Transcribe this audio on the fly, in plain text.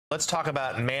Let's talk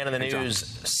about man in the news,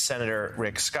 Senator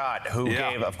Rick Scott, who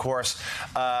gave, of course,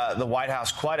 the White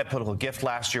House quite a political gift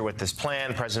last year with this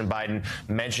plan. President Biden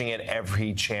mentioning it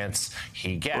every chance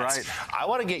he gets. Right. I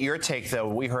want to get your take, though.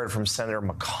 We heard from Senator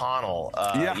McConnell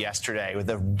yesterday with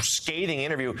a scathing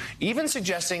interview, even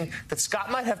suggesting that Scott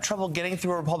might have trouble getting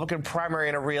through a Republican primary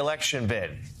in a re-election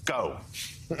bid. Go.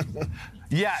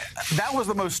 Yeah, that was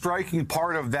the most striking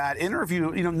part of that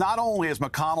interview. You know, not only is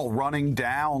McConnell running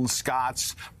down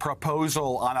Scott's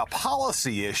proposal on a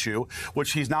policy issue,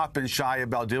 which he's not been shy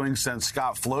about doing since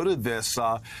Scott floated this,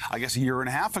 I guess, a year and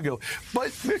a half ago,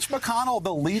 but Mitch McConnell,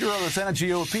 the leader of the Senate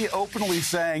GOP, openly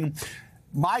saying,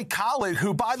 my colleague,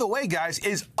 who, by the way, guys,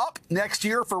 is up next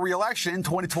year for re-election in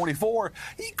 2024,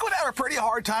 he could have a pretty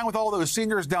hard time with all those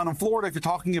seniors down in Florida if you're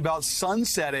talking about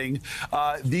sunsetting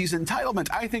these entitlements.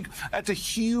 I think that's a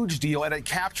huge deal, and it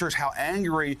captures how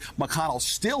angry McConnell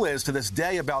still is to this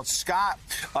day about Scott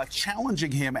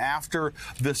challenging him after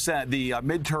the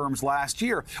midterms last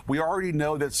year. We already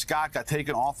know that Scott got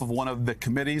taken off of one of the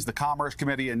committees, the Commerce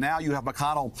Committee, and now you have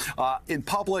McConnell in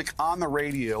public on the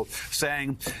radio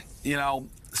saying, you know,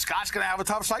 Scott's going to have a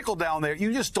tough cycle down there.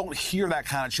 You just don't hear that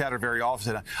kind of chatter very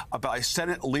often about a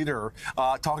Senate leader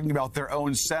talking about their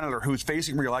own senator who's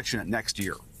facing re-election next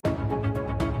year.